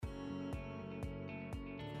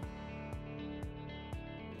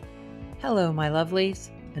Hello, my lovelies,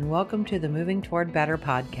 and welcome to the Moving Toward Better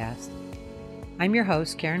podcast. I'm your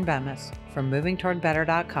host, Karen Bemis from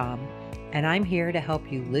movingtowardbetter.com, and I'm here to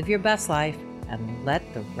help you live your best life and let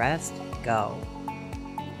the rest go.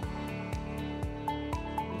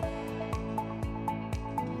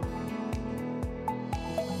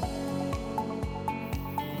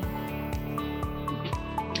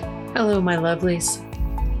 Hello, my lovelies.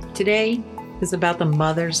 Today is about the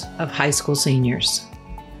mothers of high school seniors.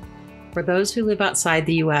 For those who live outside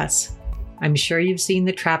the U.S., I'm sure you've seen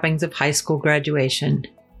the trappings of high school graduation.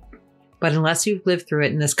 But unless you've lived through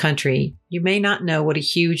it in this country, you may not know what a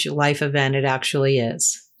huge life event it actually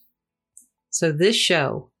is. So this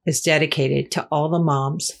show is dedicated to all the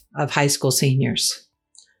moms of high school seniors.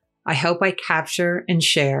 I hope I capture and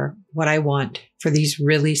share what I want for these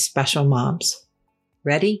really special moms.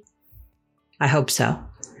 Ready? I hope so,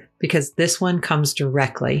 because this one comes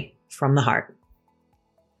directly from the heart.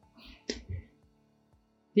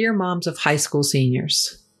 Dear moms of high school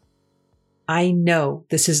seniors, I know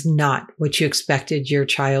this is not what you expected your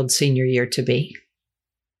child's senior year to be.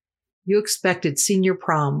 You expected senior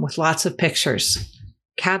prom with lots of pictures,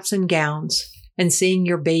 caps and gowns, and seeing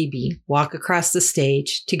your baby walk across the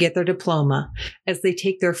stage to get their diploma as they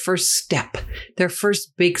take their first step, their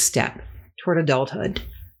first big step toward adulthood.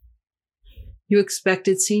 You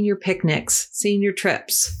expected senior picnics, senior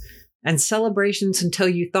trips, and celebrations until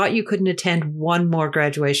you thought you couldn't attend one more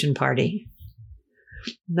graduation party.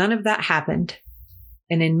 None of that happened.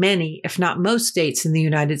 And in many, if not most states in the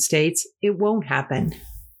United States, it won't happen.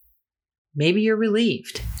 Maybe you're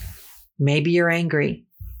relieved. Maybe you're angry.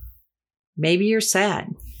 Maybe you're sad.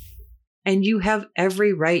 And you have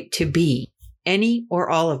every right to be any or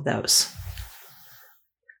all of those.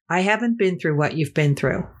 I haven't been through what you've been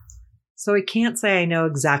through, so I can't say I know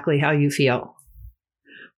exactly how you feel.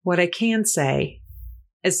 What I can say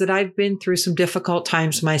is that I've been through some difficult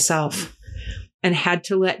times myself and had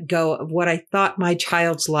to let go of what I thought my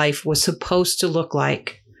child's life was supposed to look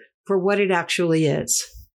like for what it actually is.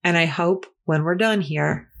 And I hope when we're done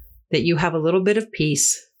here that you have a little bit of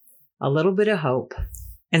peace, a little bit of hope,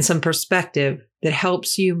 and some perspective that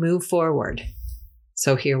helps you move forward.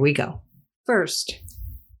 So here we go. First,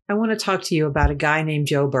 I want to talk to you about a guy named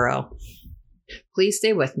Joe Burrow. Please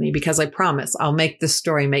stay with me because I promise I'll make this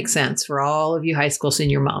story make sense for all of you high school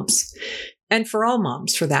senior moms, and for all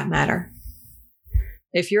moms for that matter.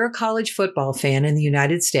 If you're a college football fan in the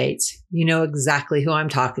United States, you know exactly who I'm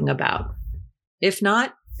talking about. If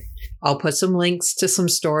not, I'll put some links to some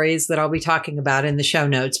stories that I'll be talking about in the show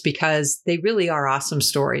notes because they really are awesome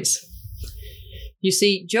stories. You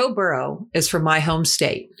see, Joe Burrow is from my home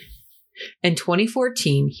state. In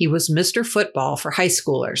 2014, he was Mr. Football for high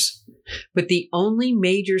schoolers, but the only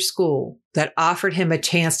major school that offered him a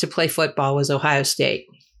chance to play football was Ohio State.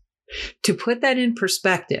 To put that in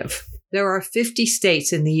perspective, there are 50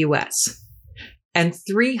 states in the U.S. and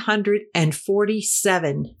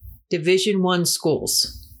 347 Division I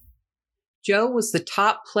schools. Joe was the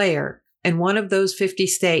top player in one of those 50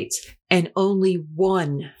 states and only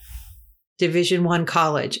one Division I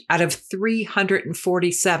college out of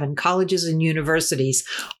 347 colleges and universities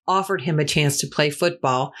offered him a chance to play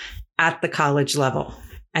football at the college level.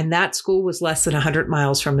 And that school was less than 100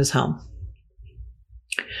 miles from his home.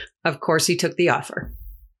 Of course, he took the offer.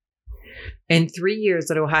 In 3 years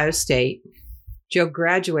at Ohio State, Joe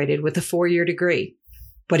graduated with a 4-year degree,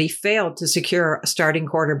 but he failed to secure a starting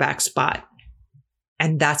quarterback spot.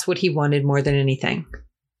 And that's what he wanted more than anything.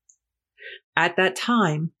 At that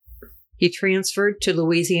time, he transferred to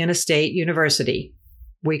Louisiana State University.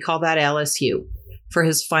 We call that LSU, for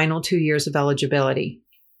his final 2 years of eligibility.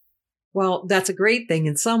 Well, that's a great thing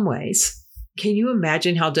in some ways. Can you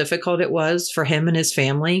imagine how difficult it was for him and his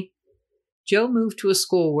family? Joe moved to a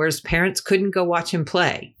school where his parents couldn't go watch him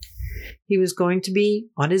play. He was going to be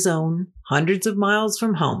on his own, hundreds of miles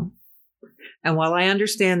from home. And while I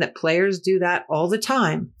understand that players do that all the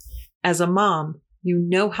time, as a mom, you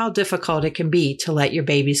know how difficult it can be to let your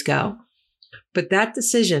babies go. But that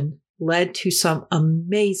decision led to some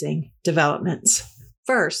amazing developments.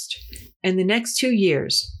 First, in the next 2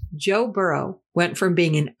 years, Joe Burrow went from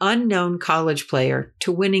being an unknown college player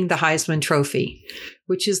to winning the Heisman Trophy,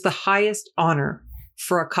 which is the highest honor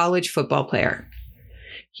for a college football player.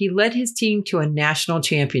 He led his team to a national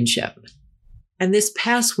championship. And this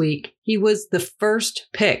past week, he was the first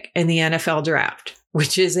pick in the NFL draft,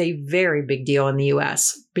 which is a very big deal in the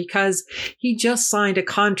U.S. because he just signed a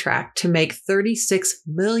contract to make $36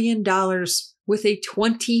 million with a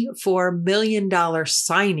 $24 million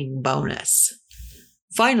signing bonus.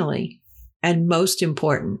 Finally, and most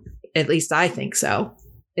important, at least I think so,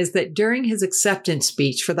 is that during his acceptance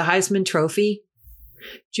speech for the Heisman Trophy,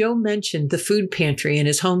 Joe mentioned the food pantry in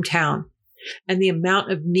his hometown and the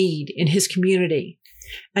amount of need in his community.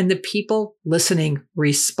 And the people listening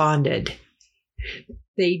responded.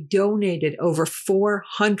 They donated over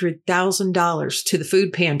 $400,000 to the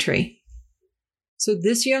food pantry. So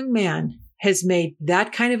this young man has made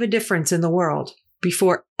that kind of a difference in the world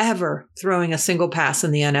before ever throwing a single pass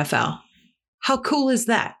in the NFL. How cool is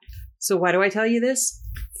that? So why do I tell you this?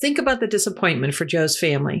 Think about the disappointment for Joe's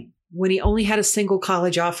family when he only had a single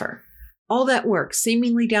college offer. All that work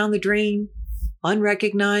seemingly down the drain,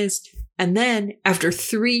 unrecognized, and then after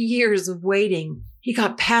 3 years of waiting, he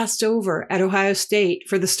got passed over at Ohio State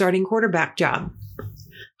for the starting quarterback job.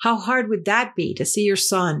 How hard would that be to see your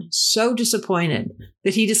son so disappointed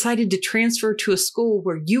that he decided to transfer to a school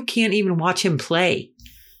where you can't even watch him play?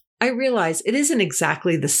 I realize it isn't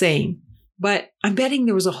exactly the same, but I'm betting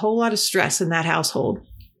there was a whole lot of stress in that household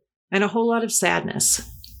and a whole lot of sadness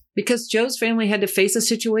because Joe's family had to face a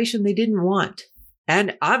situation they didn't want.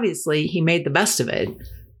 And obviously, he made the best of it,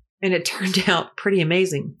 and it turned out pretty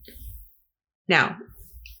amazing. Now,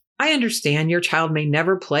 I understand your child may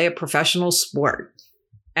never play a professional sport.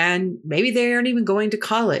 And maybe they aren't even going to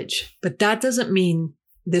college, but that doesn't mean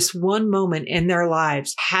this one moment in their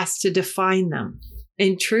lives has to define them.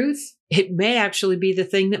 In truth, it may actually be the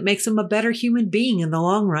thing that makes them a better human being in the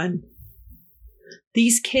long run.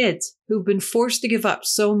 These kids who've been forced to give up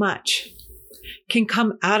so much can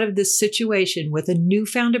come out of this situation with a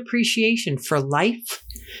newfound appreciation for life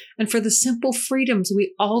and for the simple freedoms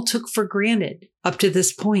we all took for granted up to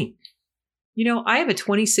this point. You know, I have a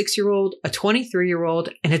 26-year-old, a 23-year-old,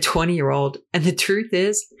 and a 20-year-old, and the truth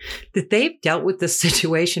is that they've dealt with this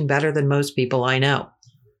situation better than most people I know,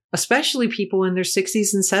 especially people in their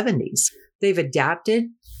 60s and 70s. They've adapted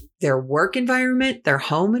their work environment, their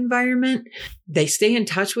home environment. They stay in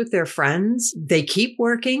touch with their friends. They keep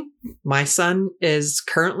working. My son is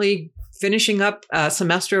currently finishing up a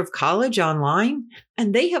semester of college online,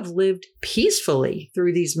 and they have lived peacefully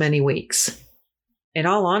through these many weeks. In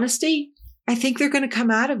all honesty, I think they're going to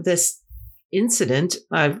come out of this incident,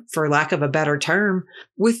 for lack of a better term,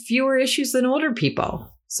 with fewer issues than older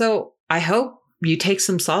people. So I hope you take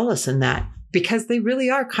some solace in that because they really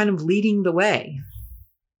are kind of leading the way.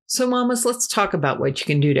 So mamas, let's talk about what you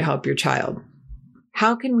can do to help your child.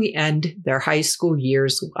 How can we end their high school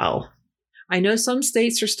years well? I know some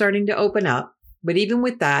states are starting to open up, but even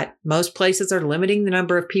with that, most places are limiting the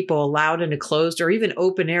number of people allowed in a closed or even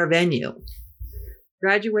open air venue.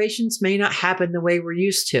 Graduations may not happen the way we're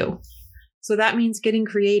used to. So that means getting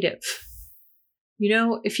creative. You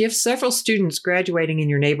know, if you have several students graduating in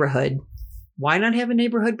your neighborhood, why not have a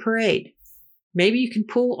neighborhood parade? Maybe you can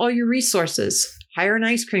pool all your resources, hire an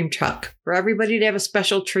ice cream truck for everybody to have a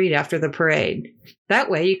special treat after the parade. That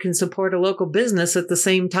way you can support a local business at the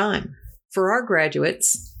same time. For our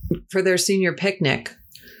graduates, for their senior picnic,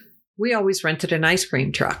 we always rented an ice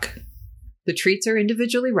cream truck. The treats are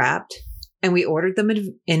individually wrapped, and we ordered them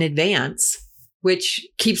in advance, which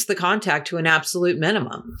keeps the contact to an absolute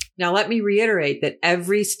minimum. Now, let me reiterate that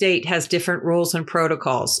every state has different rules and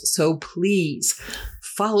protocols, so please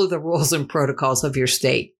follow the rules and protocols of your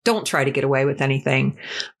state. Don't try to get away with anything.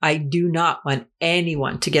 I do not want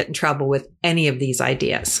anyone to get in trouble with any of these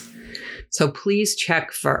ideas. So please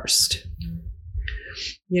check first.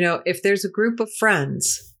 You know, if there's a group of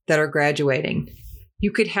friends that are graduating,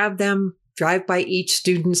 you could have them drive by each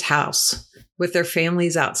student's house with their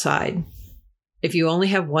families outside. If you only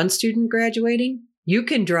have one student graduating, you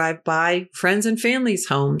can drive by friends and families'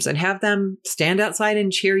 homes and have them stand outside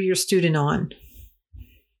and cheer your student on.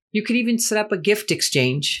 You could even set up a gift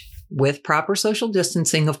exchange with proper social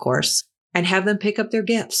distancing, of course, and have them pick up their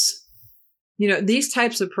gifts. You know, these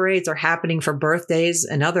types of parades are happening for birthdays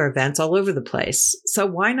and other events all over the place. So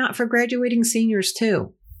why not for graduating seniors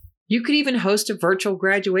too? You could even host a virtual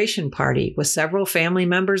graduation party with several family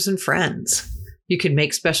members and friends. You can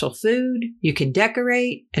make special food, you can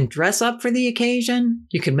decorate and dress up for the occasion,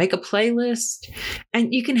 you can make a playlist,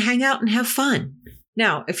 and you can hang out and have fun.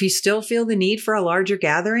 Now, if you still feel the need for a larger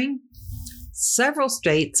gathering, several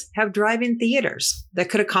states have drive-in theaters that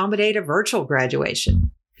could accommodate a virtual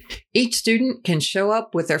graduation. Each student can show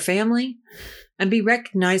up with their family and be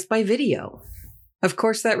recognized by video. Of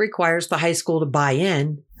course, that requires the high school to buy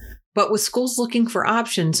in, but with schools looking for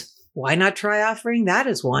options, why not try offering that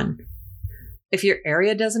as one? If your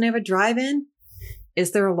area doesn't have a drive-in,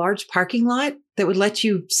 is there a large parking lot that would let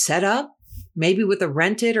you set up, maybe with a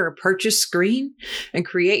rented or a purchased screen, and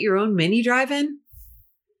create your own mini drive-in?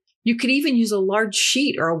 You could even use a large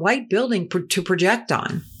sheet or a white building to project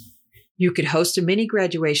on. You could host a mini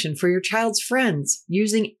graduation for your child's friends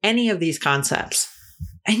using any of these concepts.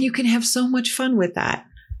 And you can have so much fun with that.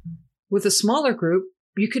 With a smaller group,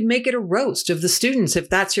 you could make it a roast of the students if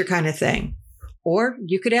that's your kind of thing. Or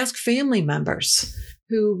you could ask family members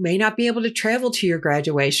who may not be able to travel to your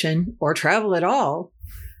graduation or travel at all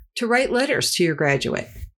to write letters to your graduate.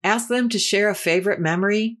 Ask them to share a favorite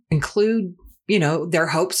memory, include, their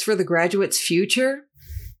hopes for the graduate's future.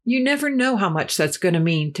 You never know how much that's going to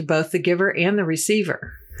mean to both the giver and the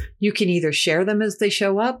receiver. You can either share them as they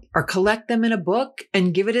show up or collect them in a book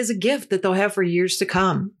and give it as a gift that they'll have for years to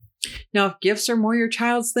come. Now, if gifts are more your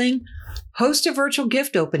child's thing, host a virtual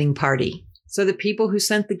gift opening party so that people who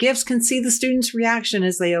sent the gifts can see the students' reaction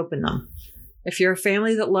as they open them. If you're a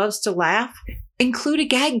family that loves to laugh, include a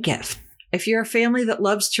gag gift. If you're a family that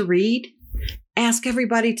loves to read, ask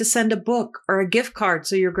everybody to send a book or a gift card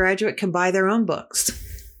so your graduate can buy their own books.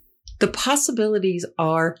 The possibilities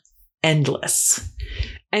are endless.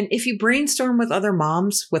 And if you brainstorm with other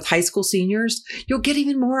moms with high school seniors, you'll get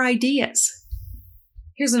even more ideas.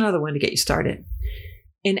 Here's another one to get you started.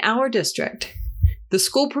 In our district, the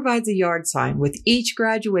school provides a yard sign with each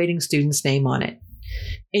graduating student's name on it.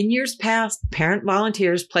 In years past, parent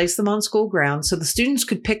volunteers placed them on school grounds so the students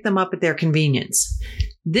could pick them up at their convenience.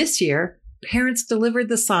 This year, parents delivered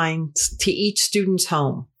the signs to each student's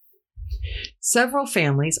home. Several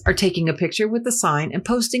families are taking a picture with the sign and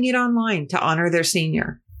posting it online to honor their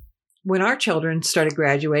senior. When our children started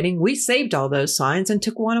graduating, we saved all those signs and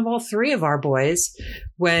took one of all three of our boys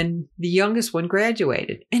when the youngest one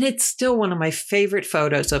graduated. And it's still one of my favorite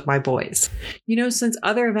photos of my boys. Since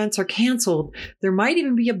other events are canceled, there might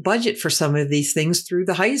even be a budget for some of these things through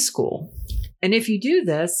the high school. And if you do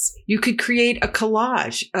this, you could create a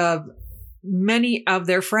collage of many of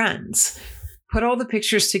their friends. Put all the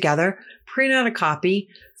pictures together, print out a copy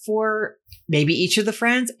for maybe each of the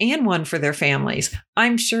friends and one for their families.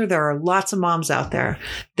 I'm sure there are lots of moms out there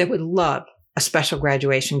that would love a special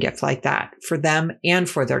graduation gift like that for them and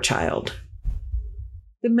for their child.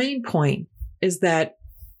 The main point is that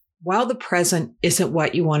while the present isn't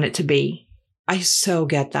what you want it to be, I so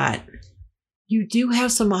get that. You do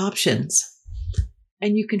have some options,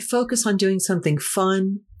 and you can focus on doing something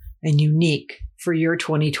fun and unique for your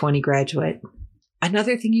 2020 graduate.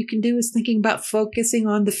 Another thing you can do is thinking about focusing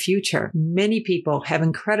on the future. Many people have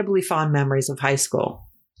incredibly fond memories of high school,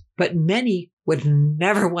 but many would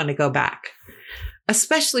never want to go back,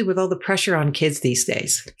 especially with all the pressure on kids these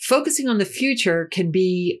days. Focusing on the future can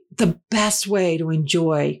be the best way to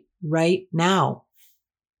enjoy right now.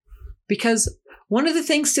 Because one of the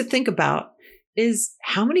things to think about is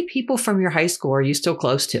how many people from your high school are you still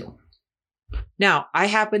close to? Now, I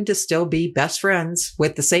happen to still be best friends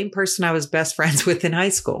with the same person I was best friends with in high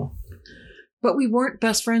school, but we weren't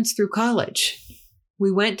best friends through college.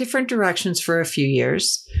 We went different directions for a few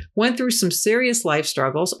years, went through some serious life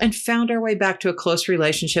struggles, and found our way back to a close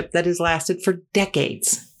relationship that has lasted for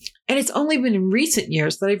decades. And it's only been in recent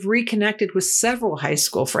years that I've reconnected with several high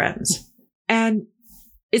school friends. And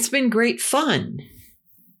it's been great fun.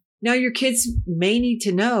 Now, your kids may need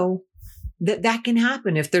to know that can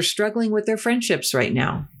happen if they're struggling with their friendships right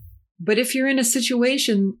now. But if you're in a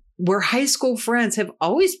situation where high school friends have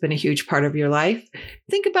always been a huge part of your life,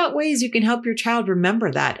 think about ways you can help your child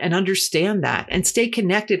remember that and understand that and stay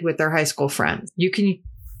connected with their high school friends. You can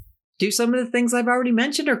do some of the things I've already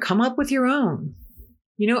mentioned or come up with your own.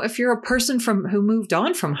 If you're a person who moved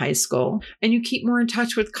on from high school and you keep more in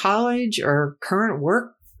touch with college or current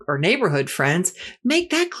work or neighborhood friends, make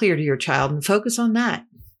that clear to your child and focus on that.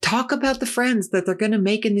 Talk about the friends that they're going to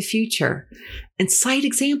make in the future and cite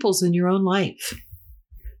examples in your own life.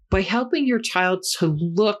 By helping your child to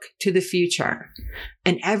look to the future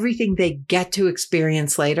and everything they get to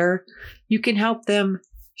experience later, you can help them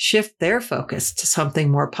shift their focus to something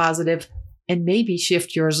more positive and maybe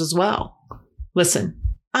shift yours as well. Listen,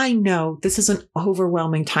 I know this is an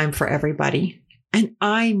overwhelming time for everybody, and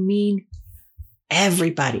I mean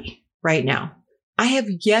everybody right now. I have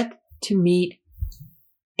yet to meet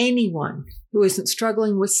anyone who isn't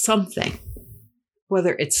struggling with something,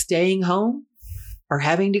 whether it's staying home or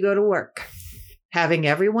having to go to work, having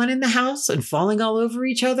everyone in the house and falling all over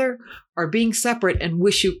each other, or being separate and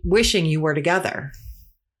wishing you were together.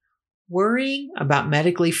 Worrying about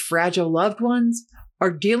medically fragile loved ones, or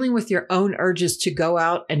dealing with your own urges to go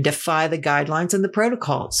out and defy the guidelines and the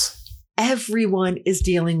protocols. Everyone is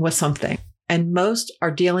dealing with something. And most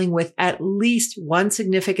are dealing with at least one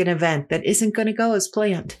significant event that isn't going to go as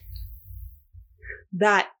planned.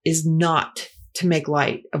 That is not to make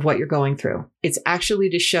light of what you're going through. It's actually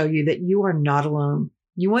to show you that you are not alone.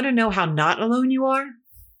 You want to know how not alone you are?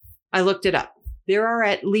 I looked it up. There are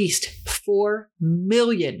at least 4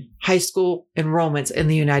 million high school enrollments in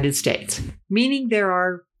the United States, meaning there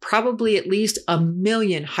are probably at least 1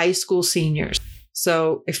 million high school seniors.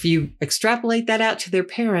 So if you extrapolate that out to their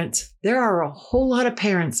parents, there are a whole lot of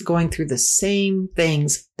parents going through the same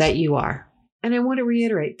things that you are. And I want to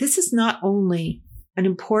reiterate, this is not only an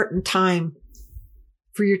important time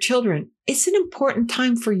for your children, it's an important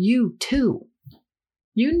time for you too.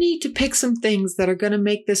 You need to pick some things that are going to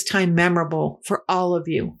make this time memorable for all of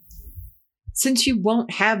you, since you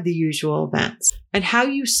won't have the usual events. And how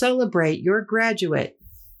you celebrate your graduate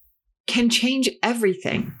can change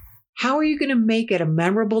everything. How are you going to make it a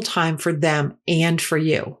memorable time for them and for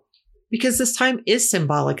you? Because this time is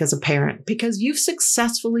symbolic as a parent, because you've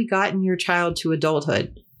successfully gotten your child to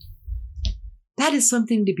adulthood. That is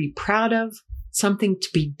something to be proud of, something to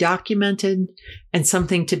be documented, and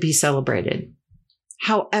something to be celebrated.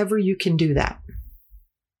 However you can do that.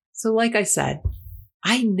 So like I said,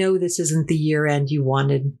 I know this isn't the year end you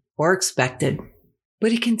wanted or expected,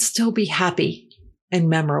 but it can still be happy and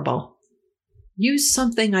memorable. Use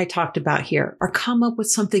something I talked about here or come up with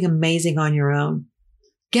something amazing on your own.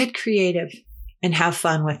 Get creative and have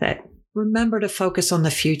fun with it. Remember to focus on the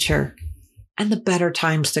future and the better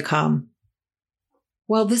times to come.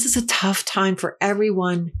 While this is a tough time for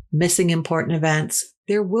everyone missing important events,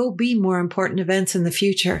 there will be more important events in the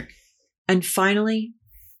future. And finally,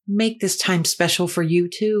 make this time special for you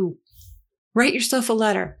too. Write yourself a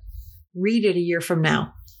letter. Read it a year from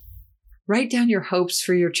now. Write down your hopes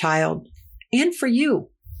for your child and for you.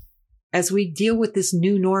 As we deal with this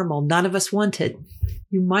new normal none of us wanted,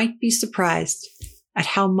 you might be surprised at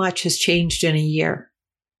how much has changed in a year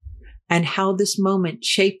and how this moment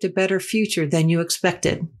shaped a better future than you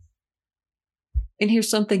expected. And here's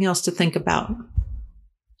something else to think about.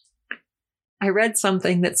 I read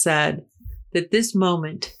something that said that this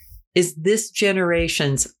moment is this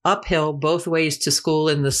generation's uphill both ways to school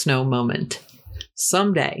in the snow moment.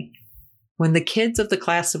 Someday, when the kids of the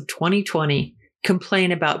class of 2020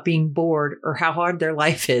 complain about being bored or how hard their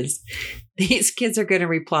life is, these kids are going to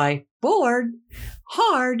reply, "Bored?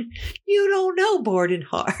 Hard? You don't know bored and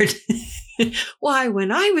hard." Why,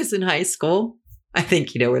 when I was in high school, I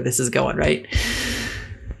think you know where this is going, right?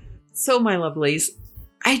 So, my lovelies,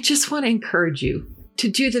 I just want to encourage you to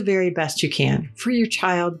do the very best you can for your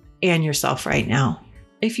child and yourself right now.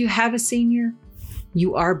 If you have a senior,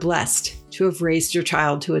 you are blessed to have raised your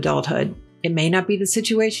child to adulthood. It may not be the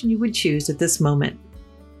situation you would choose at this moment,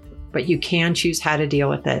 but you can choose how to deal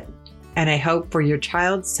with it. And I hope for your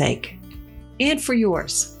child's sake and for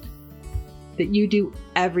yours that you do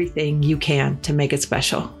everything you can to make it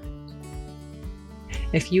special.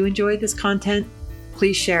 If you enjoyed this content,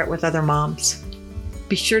 please share it with other moms.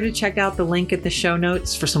 Be sure to check out the link in the show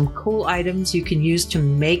notes for some cool items you can use to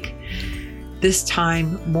make this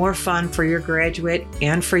time more fun for your graduate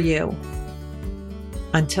and for you.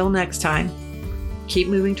 Until next time, keep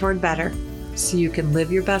moving toward better so you can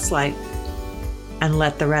live your best life and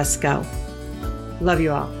let the rest go. Love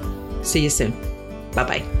you all. See you soon.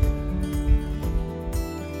 Bye-bye.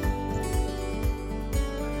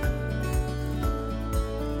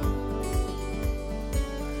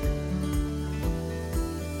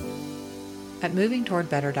 At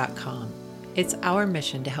movingtowardbetter.com, it's our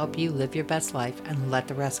mission to help you live your best life and let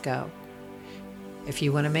the rest go. If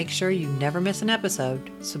you want to make sure you never miss an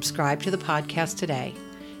episode, subscribe to the podcast today,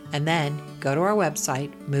 and then go to our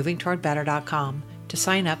website, movingtowardbetter.com, to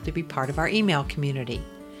sign up to be part of our email community.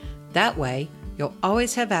 That way, you'll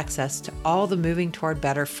always have access to all the Moving Toward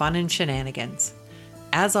Better fun and shenanigans.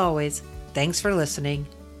 As always, thanks for listening,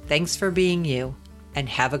 thanks for being you, and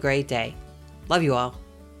have a great day. Love you all.